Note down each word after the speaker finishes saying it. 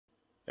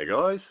Hey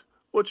guys,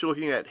 what you're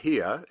looking at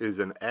here is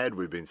an ad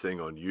we've been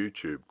seeing on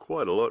YouTube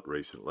quite a lot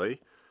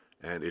recently,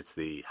 and it's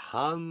the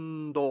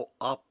Hando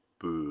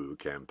Appu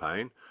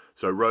campaign.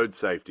 So road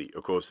safety,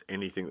 of course,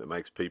 anything that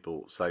makes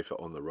people safer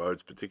on the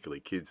roads, particularly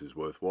kids, is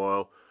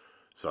worthwhile.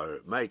 So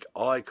make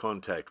eye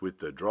contact with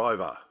the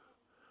driver,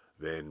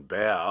 then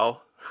bow,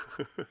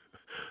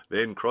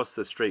 then cross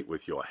the street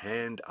with your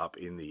hand up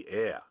in the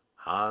air.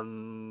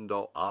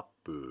 Hando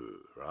Appu,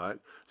 right?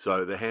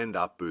 So the hand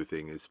Appu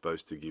thing is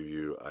supposed to give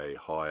you a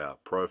higher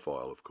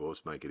profile, of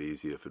course, make it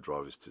easier for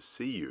drivers to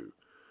see you.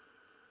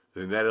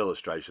 In that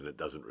illustration, it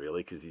doesn't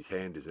really, because his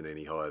hand isn't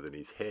any higher than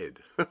his head.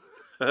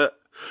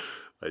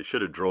 They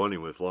should have drawn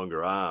him with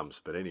longer arms,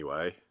 but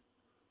anyway.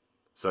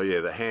 So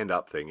yeah, the hand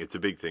up thing, it's a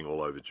big thing all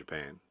over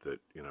Japan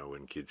that,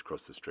 when kids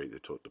cross the street, they're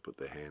taught to put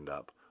their hand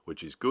up,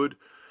 which is good.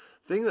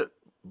 Thing that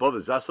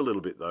bothers us a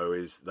little bit though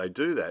is they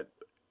do that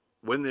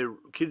when their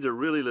kids are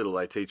really little.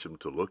 They teach them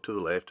to look to the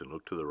left and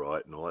look to the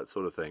right and all that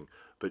sort of thing.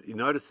 But you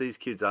notice these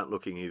kids aren't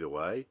looking either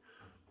way,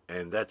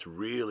 and that's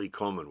really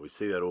common. We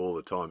see that all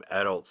the time,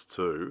 adults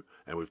too,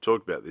 and we've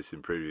talked about this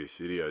in previous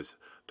videos.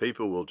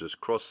 People will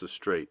just cross the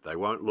street. They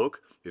won't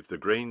look. If the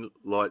green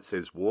light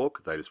says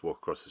walk, they just walk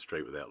across the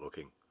street without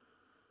looking.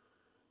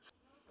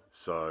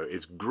 So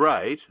it's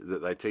great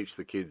that they teach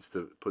the kids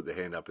to put their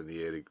hand up in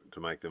the air to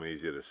make them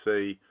easier to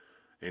see.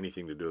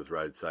 Anything to do with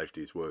road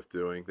safety is worth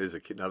doing. There's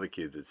another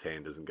kid that's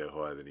hand doesn't go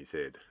higher than his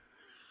head.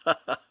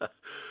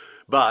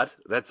 But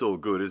that's all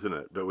good, isn't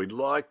it? But we'd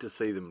like to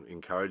see them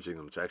encouraging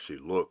them to actually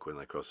look when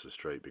they cross the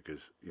street,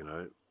 because,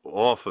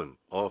 often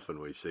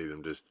we see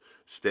them just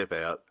step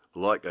out, the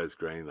light goes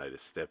green, they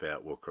just step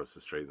out, walk across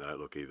the street, and they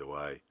don't look either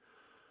way.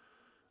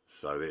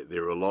 So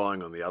they're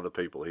relying on the other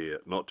people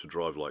here not to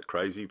drive like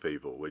crazy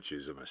people, which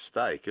is a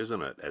mistake,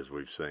 isn't it? As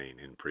we've seen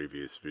in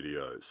previous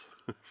videos.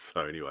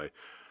 So anyway,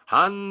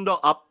 Hando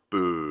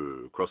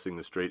Appu, crossing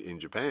the street in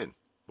Japan.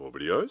 More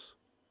videos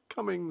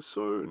coming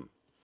soon.